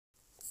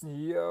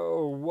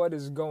Yo, what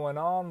is going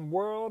on,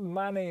 world?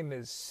 My name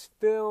is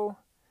Phil,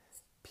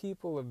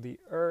 people of the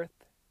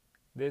earth.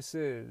 This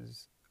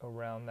is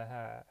Around the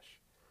Hash.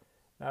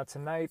 Now,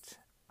 tonight,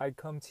 I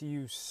come to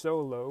you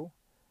solo.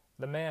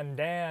 The man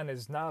Dan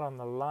is not on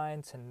the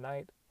line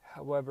tonight.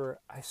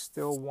 However, I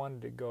still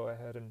wanted to go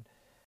ahead and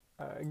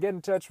get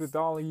in touch with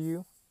all of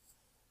you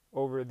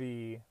over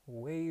the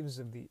waves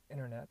of the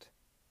internet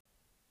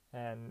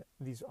and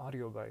these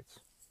audio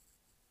bites.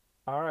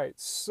 Alright,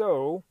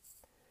 so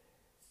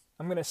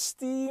I'm going to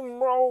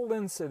steamroll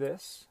into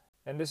this,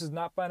 and this is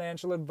not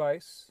financial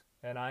advice,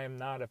 and I am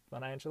not a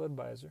financial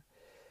advisor,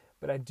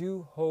 but I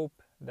do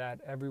hope that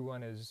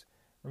everyone is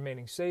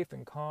remaining safe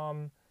and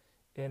calm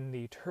in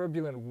the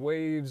turbulent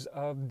waves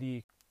of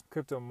the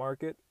crypto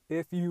market.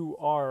 If you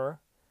are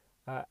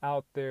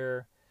out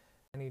there,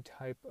 any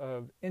type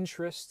of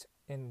interest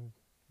in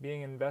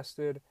being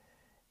invested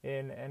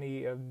in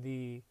any of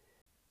the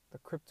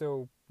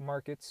crypto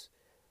markets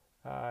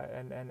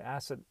and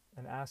asset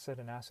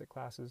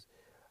classes,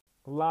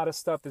 a lot of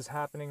stuff is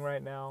happening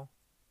right now.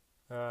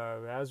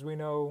 As we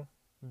know,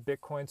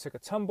 Bitcoin took a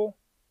tumble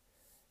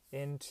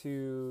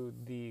into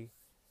the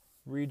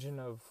region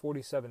of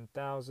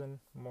 47,000,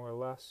 more or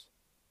less,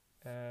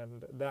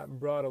 and that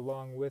brought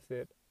along with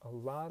it a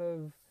lot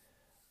of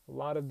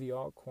the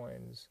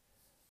altcoins.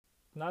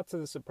 Not to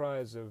the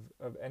surprise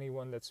of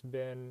anyone that's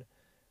been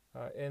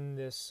in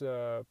this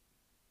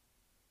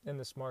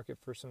market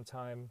for some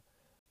time,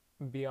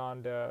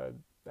 beyond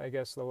I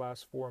guess the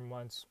last 4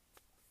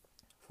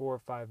 or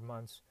 5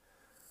 months.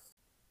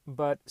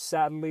 But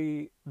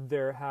sadly,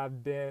 there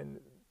have been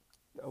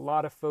a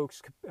lot of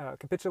folks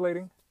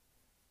capitulating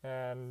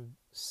and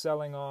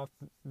selling off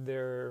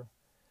their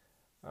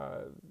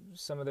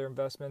some of their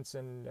investments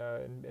in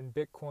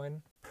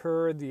Bitcoin.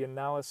 Per the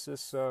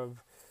analysis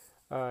of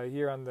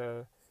here on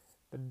the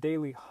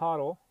Daily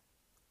Hodl,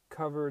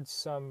 covered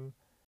some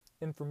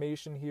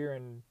information here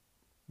and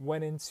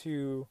went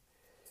into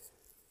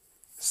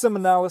some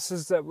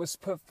analysis that was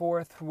put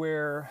forth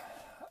where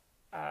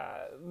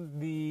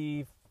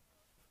the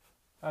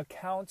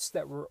accounts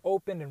that were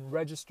opened and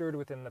registered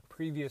within the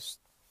previous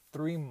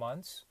 3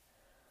 months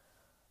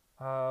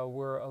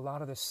were a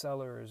lot of the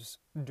sellers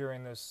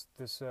during this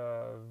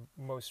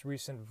most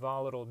recent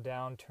volatile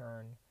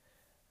downturn.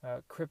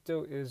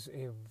 Crypto is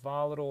a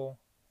volatile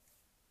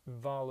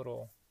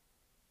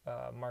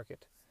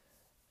market,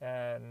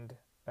 and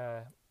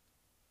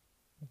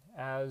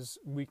as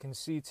we can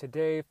see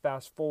today,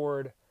 fast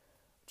forward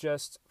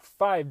just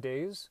 5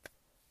 days,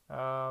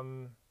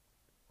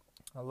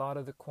 a lot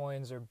of the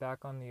coins are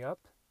back on the up,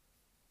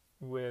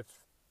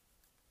 with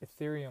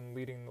Ethereum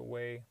leading the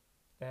way,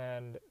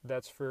 and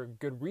that's for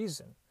good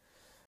reason.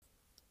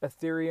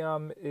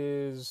 Ethereum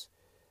is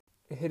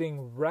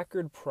hitting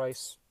record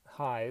price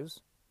highs.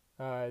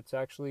 It's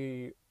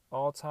actually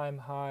all-time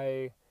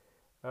high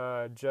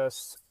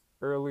just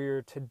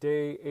earlier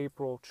today,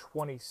 April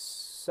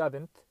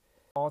 27th.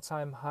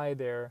 All-time high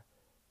there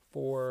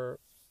for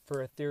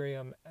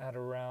Ethereum at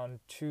around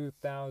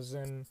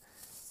 2,000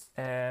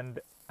 and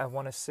I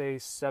want to say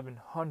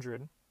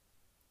 700,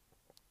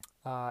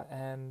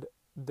 and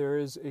there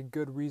is a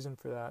good reason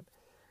for that.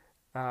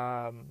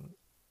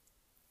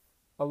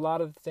 A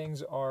lot of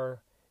things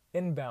are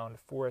inbound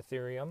for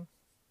Ethereum,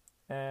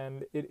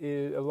 and it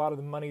is a lot of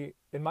the money,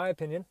 in my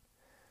opinion,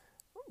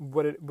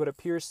 what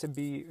appears to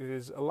be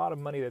is a lot of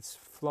money that's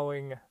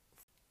flowing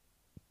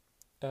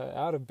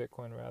out of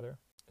Bitcoin, rather,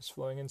 is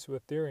flowing into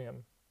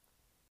Ethereum.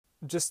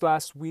 Just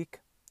last week,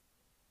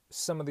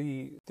 some of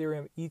the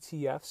Ethereum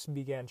ETFs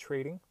began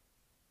trading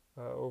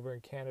over in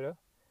Canada.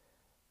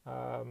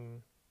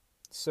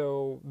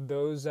 So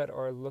those that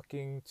are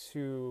looking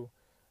to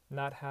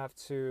not have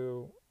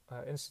to,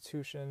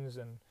 institutions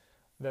and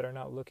that are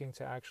not looking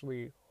to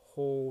actually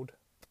hold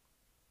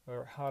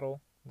or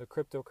hodl the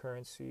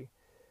cryptocurrency,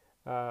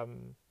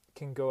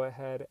 can go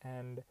ahead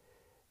and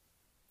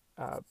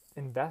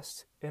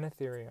invest in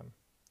Ethereum,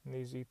 in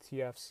these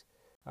ETFs.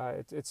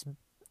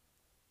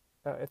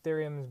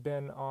 Ethereum has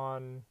been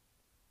on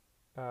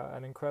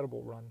an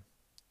incredible run.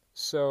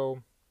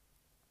 So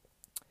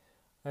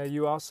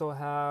you also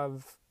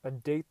have a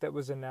date that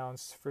was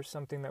announced for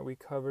something that we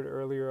covered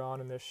earlier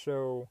on in this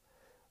show,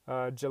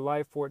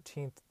 July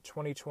 14th,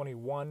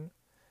 2021.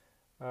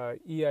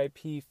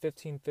 EIP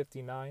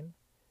 1559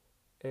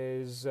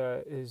 is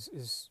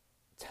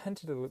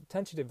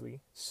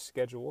tentatively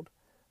scheduled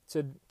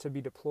to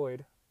be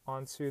deployed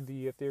onto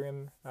the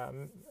Ethereum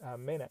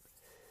mainnet.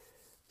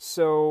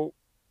 So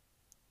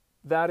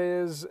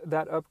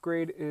that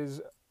upgrade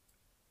is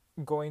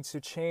going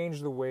to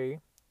change the way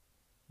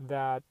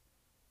that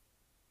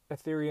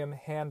Ethereum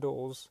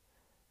handles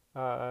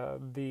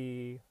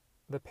the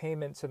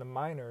payment to the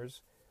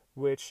miners,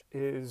 which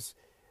is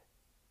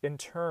in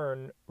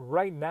turn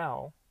right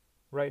now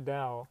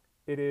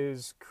it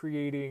is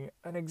creating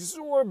an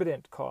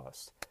exorbitant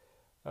cost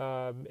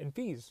in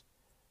fees.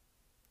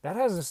 That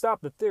hasn't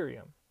stopped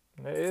Ethereum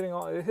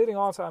hitting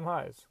all-time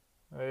highs.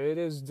 It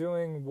is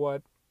doing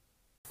what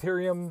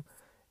Ethereum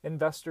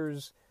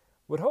investors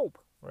would hope,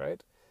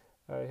 right?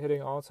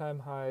 hitting all-time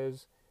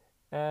highs,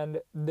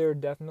 and there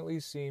definitely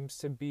seems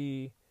to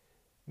be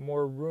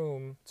more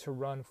room to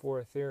run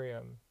for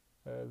Ethereum.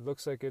 It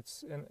looks like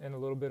it's in a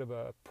little bit of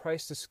a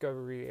price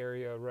discovery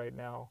area right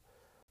now.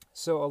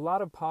 So a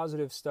lot of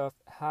positive stuff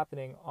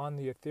happening on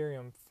the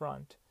Ethereum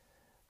front.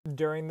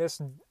 During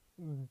this,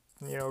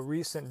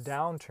 recent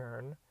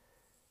downturn,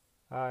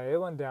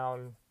 it went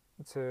down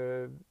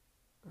to,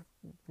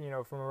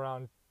 from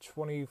around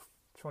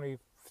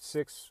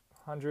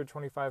 2,600,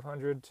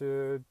 2,500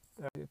 to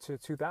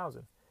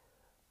 2,000.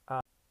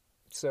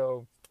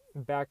 So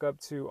back up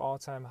to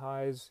all-time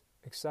highs.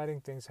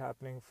 Exciting things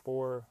happening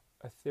for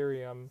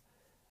Ethereum.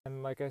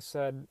 And like I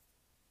said,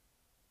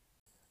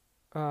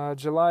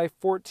 July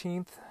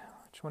 14th,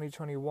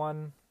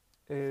 2021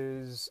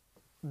 is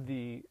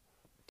the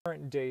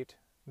current date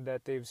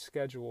that they've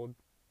scheduled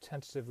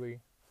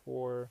tentatively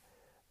for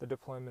the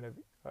deployment of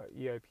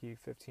EIP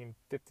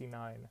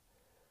 1559.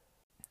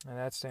 And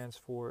that stands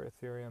for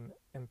Ethereum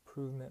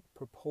Improvement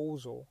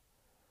Proposal.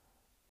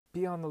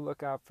 Be on the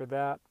lookout for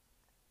that,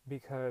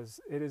 because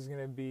it's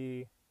going to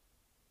be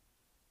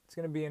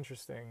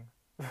interesting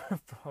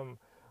from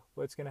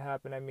what's going to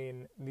happen. I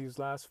mean, these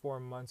last 4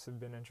 months have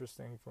been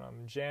interesting,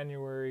 from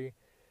January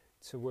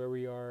to where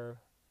we are,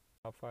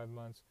 about 5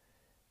 months,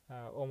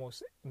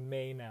 almost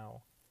May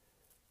now.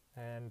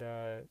 And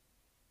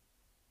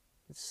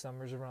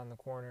summer's around the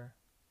corner.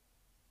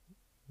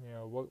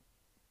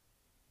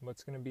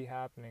 What's going to be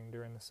happening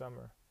during the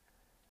summer?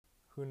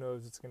 Who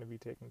knows what's going to be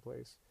taking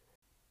place?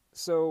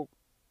 So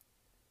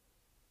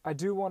I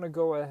do want to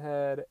go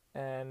ahead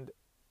and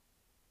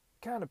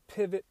kind of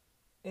pivot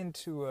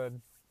into a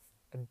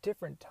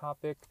different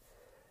topic.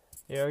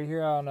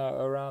 Here on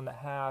Around the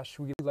Hash,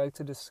 we like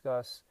to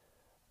discuss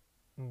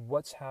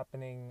what's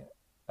happening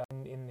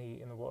in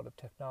the world of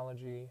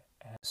technology.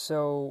 And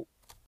so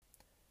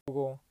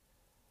Google,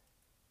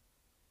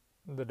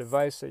 the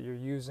device that you're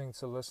using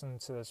to listen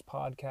to this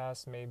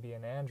podcast may be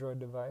an Android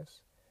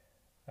device,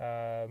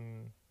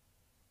 even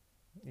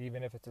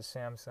if it's a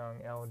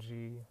Samsung,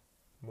 LG,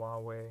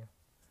 Huawei,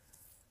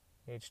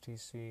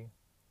 HTC,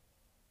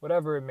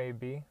 whatever it may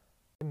be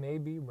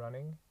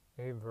running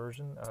a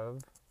version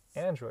of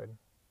Android.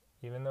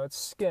 Even though it's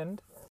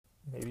skinned,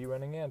 maybe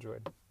running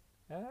Android.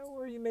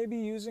 Or you may be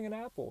using an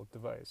Apple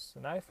device,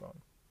 an iPhone.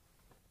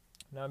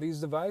 Now, these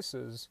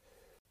devices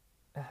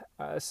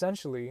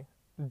essentially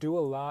do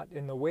a lot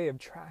in the way of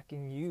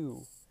tracking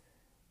you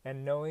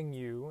and knowing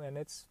you, and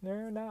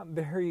they're not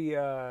very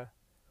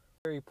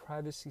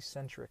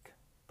privacy-centric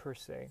per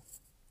se.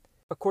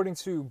 According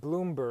to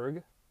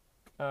Bloomberg,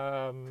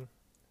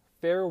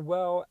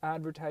 farewell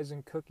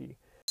advertising cookie.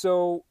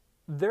 So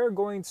they're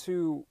going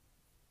to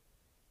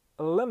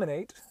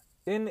eliminate,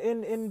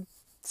 in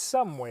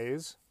some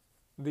ways,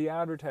 the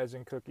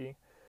advertising cookie.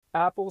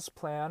 Apple's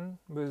plan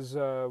was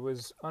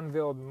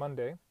unveiled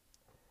Monday,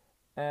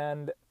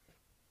 and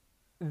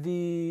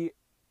the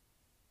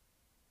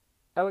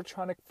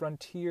Electronic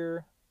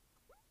Frontier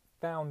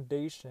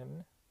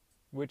Foundation,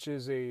 which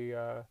is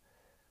they're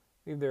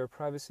a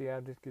privacy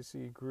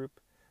advocacy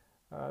group,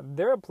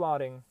 they're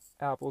applauding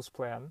Apple's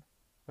plan.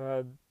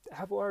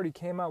 Apple already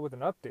came out with an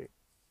update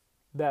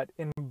that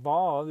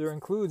includes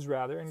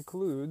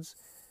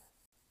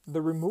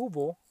the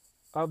removal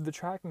of the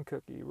tracking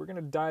cookie. We're going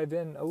to dive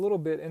in a little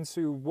bit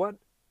into what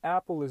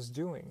Apple is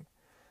doing.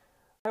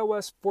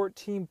 iOS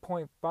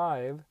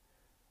 14.5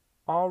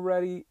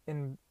 already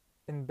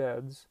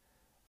embeds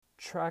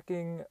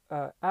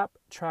app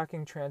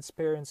tracking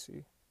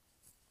transparency.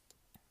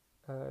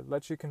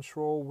 Lets you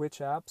control which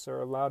apps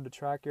are allowed to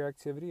track your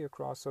activity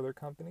across other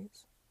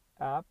companies,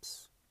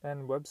 apps,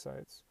 and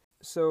websites.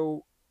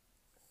 So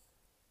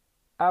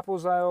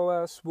Apple's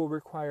iOS will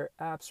require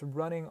apps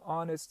running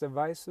on its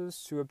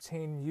devices to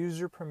obtain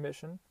user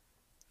permission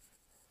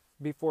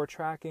before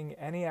tracking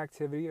any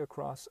activity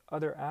across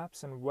other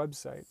apps and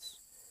websites.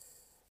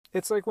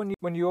 It's like when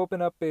you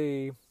open up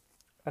an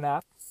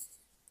app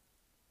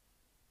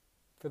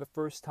for the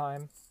first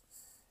time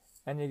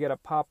and you get a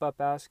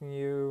pop-up asking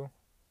you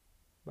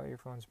about your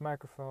phone's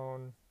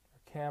microphone or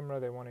camera.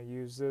 They want to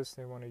use this,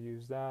 they want to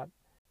use that.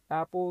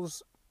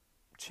 Apple's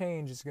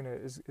change is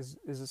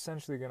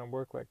essentially gonna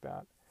work like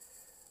that.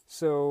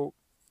 So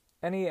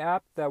any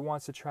app that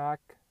wants to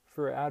track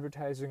for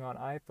advertising on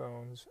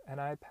iPhones and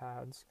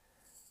iPads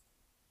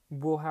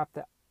will have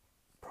to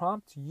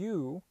prompt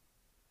you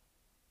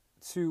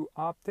to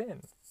opt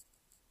in.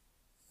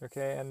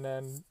 Okay, and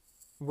then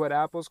what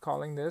Apple's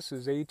calling this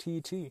is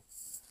ATT.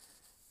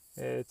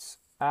 It's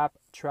App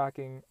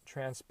Tracking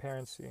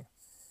Transparency.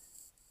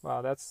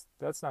 Wow, that's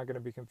not going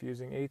to be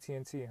confusing.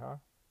 AT&T, huh?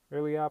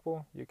 Really,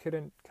 Apple? You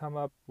couldn't come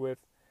up with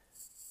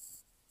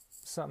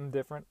something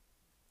different?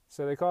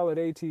 So they call it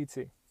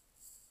ATT.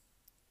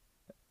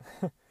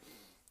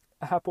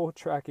 Apple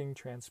Tracking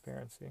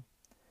Transparency.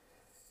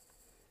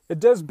 It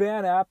does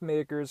ban app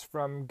makers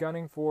from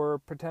gunning for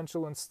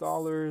potential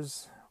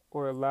installers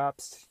or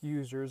lapsed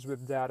users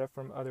with data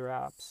from other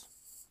apps,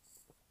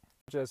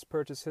 such as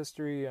purchase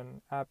history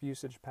and app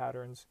usage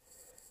patterns.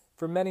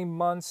 For many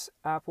months,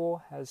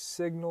 Apple has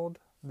signaled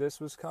this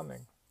was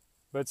coming.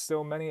 But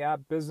still, many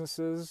app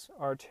businesses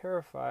are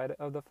terrified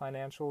of the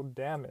financial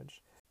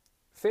damage.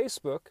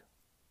 Facebook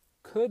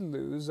could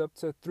lose up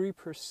to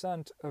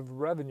 3% of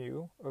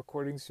revenue,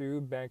 according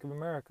to Bank of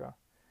America.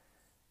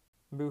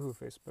 Boohoo,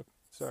 Facebook.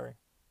 Sorry.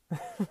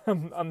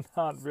 I'm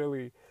not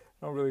really,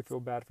 I don't really feel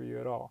bad for you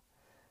at all.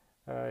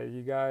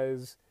 You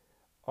guys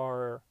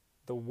are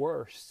the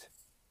worst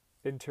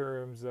in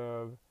terms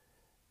of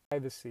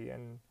privacy,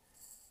 and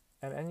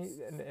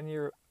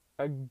you're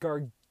a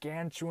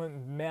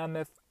gargantuan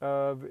mammoth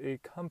of a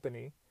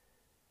company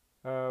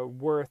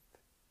worth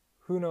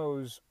who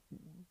knows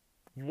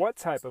what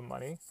type of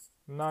money.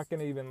 I'm not going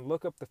to even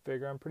look up the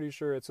figure. I'm pretty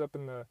sure it's up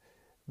in the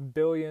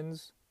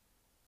billions,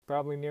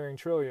 probably nearing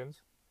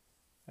trillions.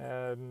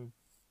 And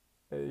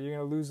you're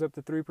going to lose up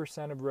to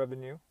 3% of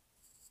revenue.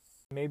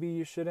 Maybe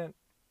you shouldn't,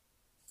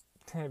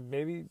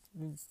 maybe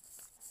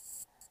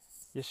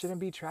you shouldn't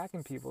be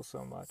tracking people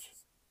so much.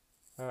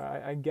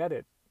 I get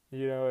it.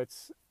 You know,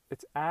 it's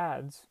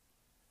ads,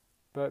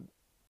 but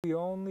we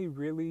only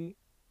really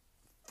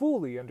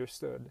fully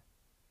understood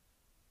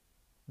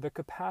the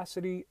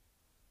capacity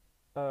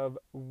of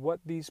what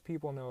these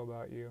people know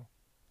about you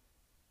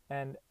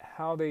and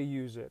how they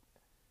use it.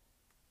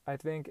 I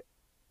think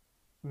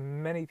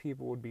many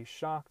people would be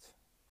shocked.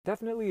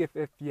 Definitely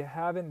if you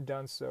haven't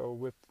done so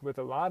with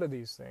a lot of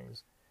these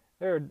things,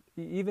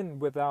 even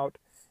without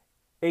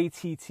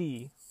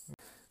ATT,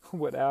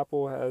 what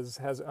Apple has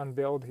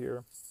unveiled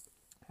here,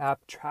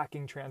 app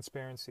tracking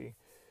transparency,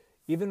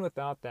 even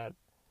without that,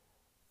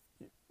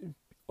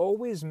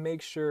 always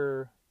make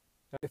sure,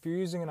 if you're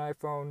using an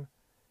iPhone,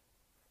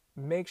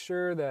 make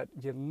sure that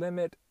you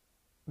limit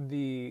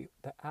the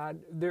ad.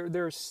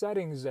 There are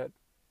settings that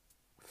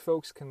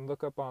folks can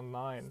look up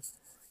online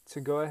to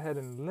go ahead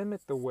and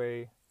limit the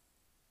way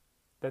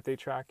that they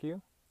track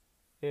you.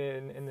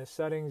 In the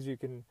settings, you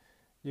can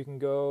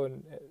go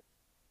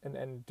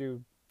and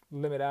do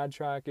limit ad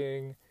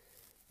tracking,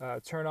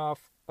 turn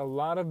off a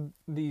lot of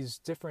these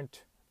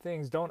different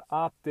things. Don't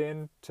opt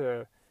in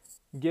to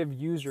give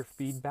user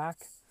feedback.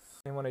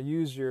 They want to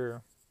use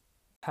your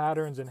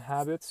patterns and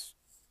habits.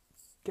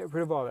 Get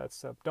rid of all that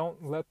stuff.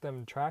 Don't let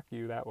them track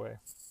you that way.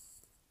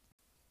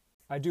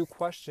 I do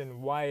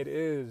question why it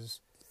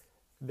is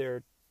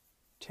they're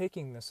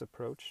taking this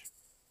approach.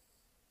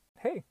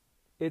 Hey,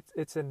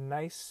 it's a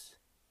nice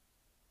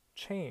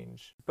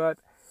change, but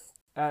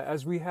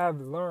as we have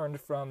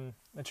learned from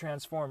the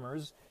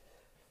Transformers,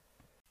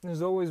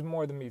 there's always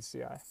more than meets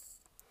the eye.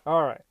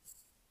 All right,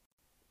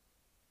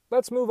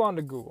 let's move on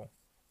to Google.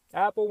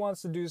 Apple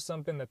wants to do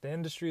something that the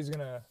industry is going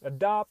to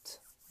adopt.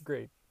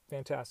 Great,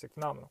 fantastic,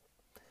 phenomenal.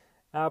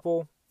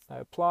 Apple, I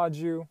applaud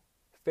you.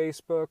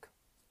 Facebook,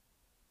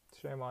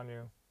 shame on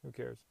you. Who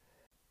cares?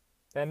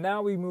 And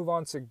now we move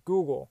on to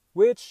Google,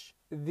 which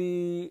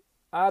the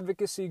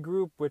advocacy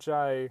group, which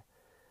I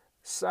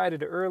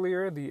cited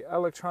earlier, the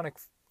Electronic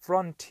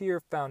Frontier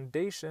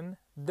Foundation,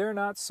 they're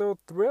not so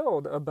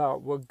thrilled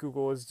about what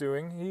Google is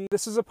doing.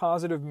 This is a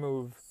positive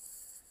move.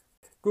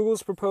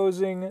 Google's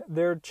proposing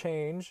their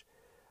change.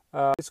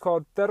 It's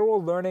called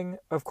Federal Learning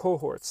of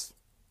Cohorts,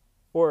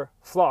 or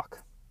FLoC.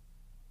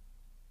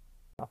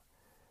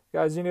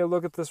 Guys, you need to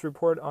look at this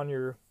report on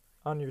your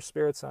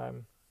spare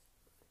time.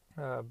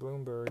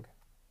 Bloomberg.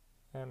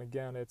 And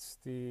again, it's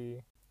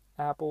the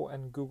Apple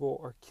and Google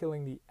are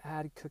killing the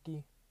ad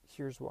cookie.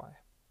 Here's why.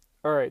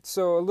 All right,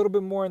 so a little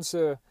bit more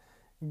into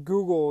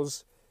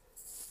Google's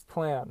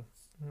plan.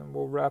 And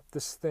we'll wrap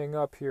this thing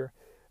up here.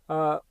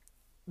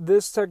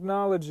 This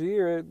technology,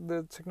 or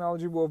the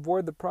technology, will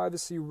avoid the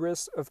privacy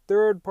risks of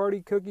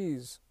third-party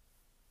cookies.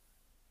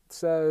 It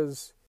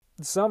says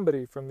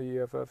somebody from the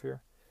EFF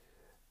here.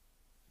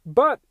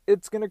 But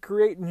it's going to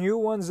create new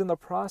ones in the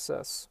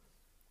process.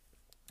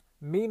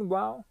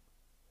 Meanwhile,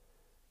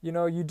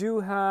 you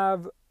do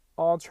have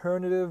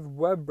alternative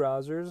web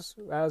browsers,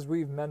 as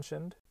we've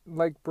mentioned,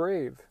 like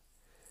Brave.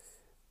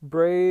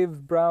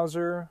 Brave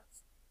browser,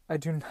 I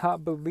do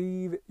not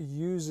believe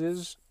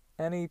uses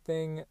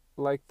anything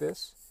like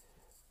this.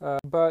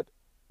 But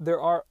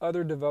there are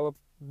other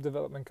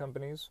development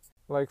companies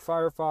like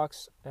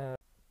Firefox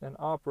and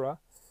Opera,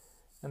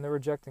 and they're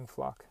rejecting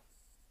FLoC.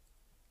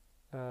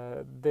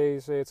 They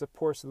say it's a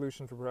poor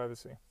solution for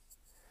privacy.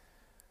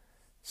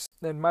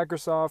 Then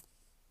Microsoft,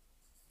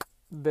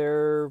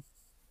 they're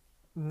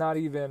not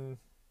even,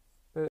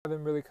 they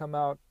haven't really come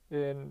out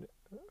in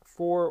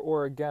for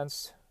or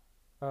against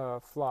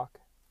FLoC.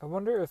 I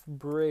wonder if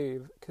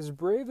Brave, because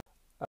Brave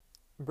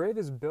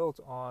is built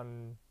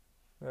on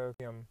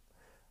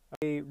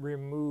they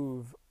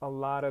remove a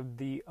lot of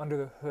the under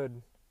the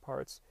hood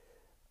parts.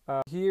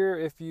 Here,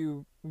 if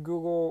you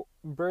Google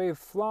Brave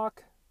FLoC,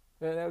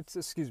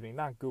 excuse me,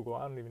 not Google.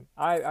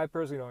 I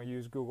personally don't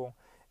use Google.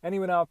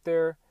 Anyone out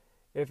there,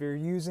 if you're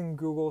using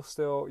Google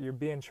still, you're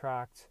being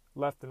tracked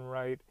left and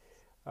right,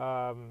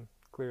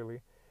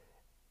 clearly,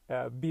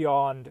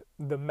 beyond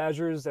the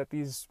measures that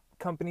these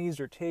companies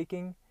are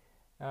taking,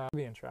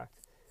 being tracked.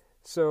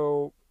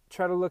 So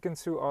try to look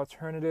into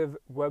alternative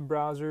web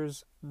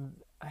browsers.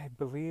 I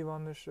believe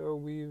on the show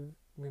we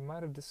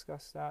might have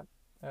discussed that.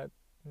 at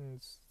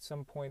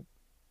some point.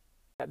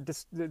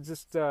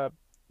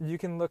 You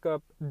can look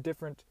up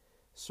different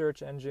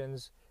search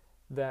engines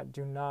that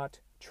do not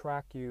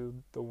track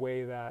you the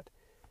way that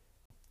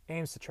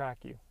aims to track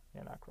you.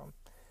 Yeah, not Chrome,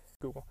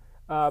 Google.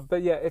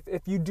 But yeah,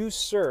 if you do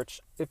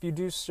search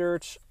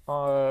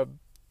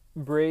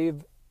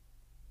Brave,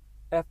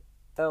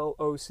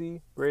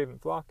 FLOC, Brave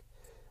and Flock,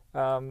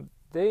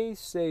 they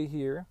say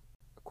here,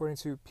 according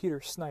to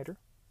Peter Snyder,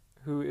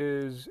 who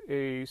is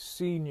a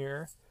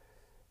senior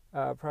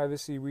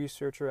privacy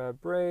researcher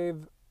at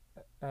Brave,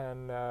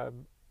 and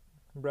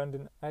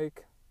Brendan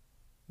Eich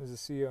is the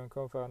CEO and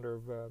co-founder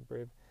of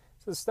Brave.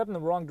 It's a step in the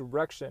wrong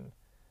direction.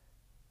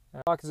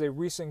 Flock is a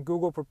recent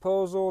Google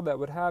proposal that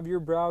would have your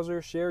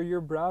browser share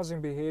your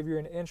browsing behavior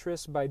and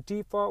interests by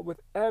default with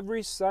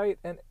every site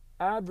and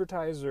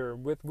advertiser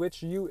with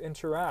which you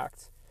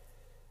interact.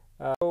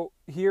 So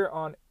here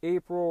on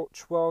April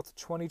 12th,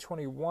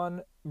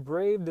 2021,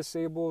 Brave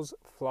disables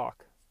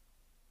Flock.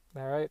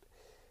 All right.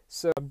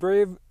 So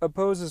Brave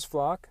opposes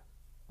Flock,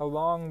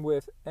 along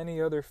with any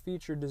other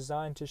feature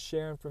designed to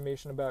share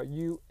information about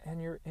you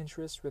and your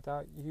interests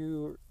without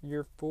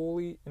your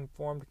fully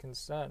informed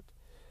consent.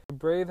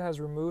 Brave has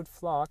removed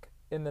Flock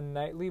in the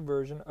nightly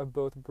version of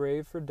both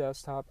Brave for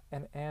desktop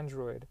and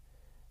Android.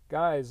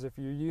 Guys, if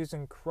you're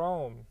using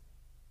Chrome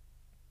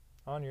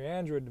on your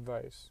Android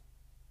device,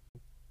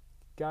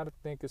 gotta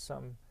think of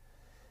something.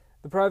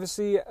 The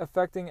privacy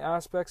affecting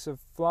aspects of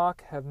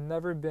Flock have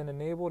never been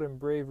enabled in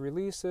Brave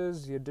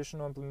releases. The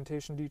additional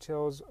implementation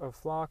details of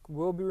Flock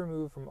will be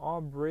removed from all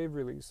Brave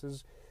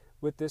releases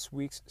with this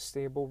week's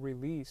stable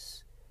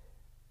release.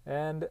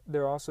 And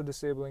they're also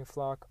disabling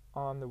Flock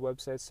on the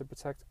websites to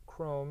protect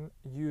Chrome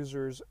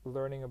users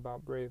learning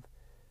about Brave.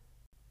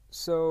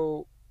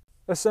 So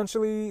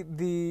essentially,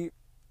 the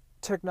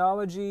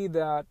technology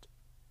that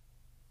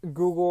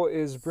Google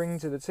is bringing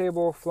to the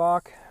table,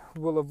 Flock,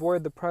 will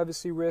avoid the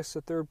privacy risks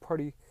of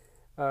third-party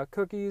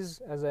cookies,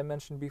 as I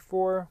mentioned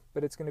before,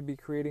 but it's going to be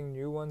creating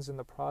new ones in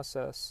the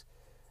process.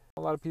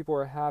 A lot of people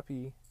are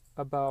happy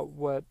about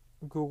what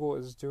Google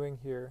is doing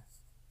here,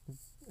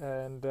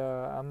 and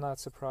I'm not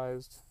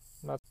surprised.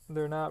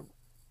 They're not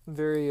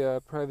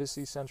very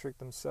privacy-centric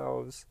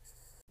themselves.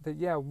 But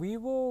yeah, we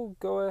will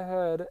go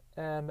ahead,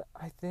 and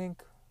I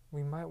think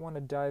we might want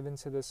to dive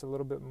into this a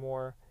little bit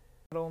more,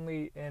 not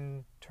only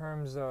in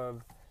terms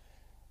of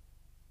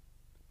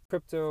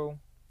crypto,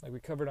 like we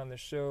covered on the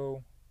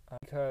show,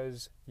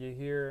 because you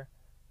hear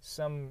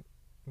some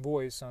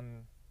voice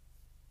on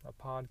a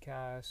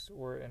podcast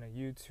or in a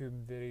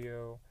YouTube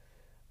video.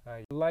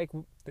 You like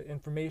the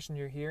information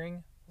you're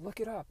hearing?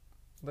 Look it up.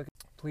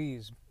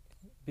 Please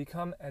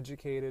become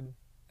educated,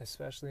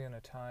 especially in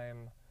a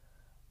time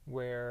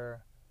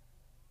where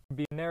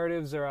the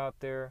narratives are out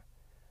there,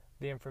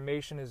 the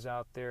information is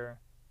out there.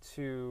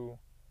 To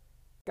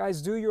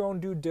guys, do your own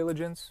due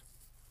diligence.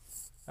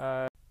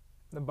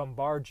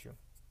 Bombard you.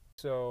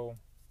 So,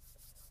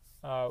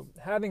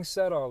 having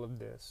said all of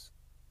this,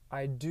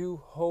 I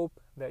do hope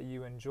that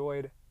you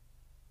enjoyed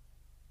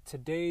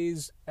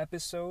today's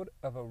episode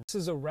of This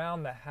is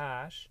Around the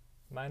Hash.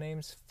 My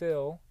name's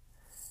Phil,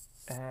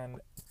 and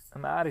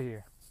I'm out of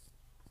here.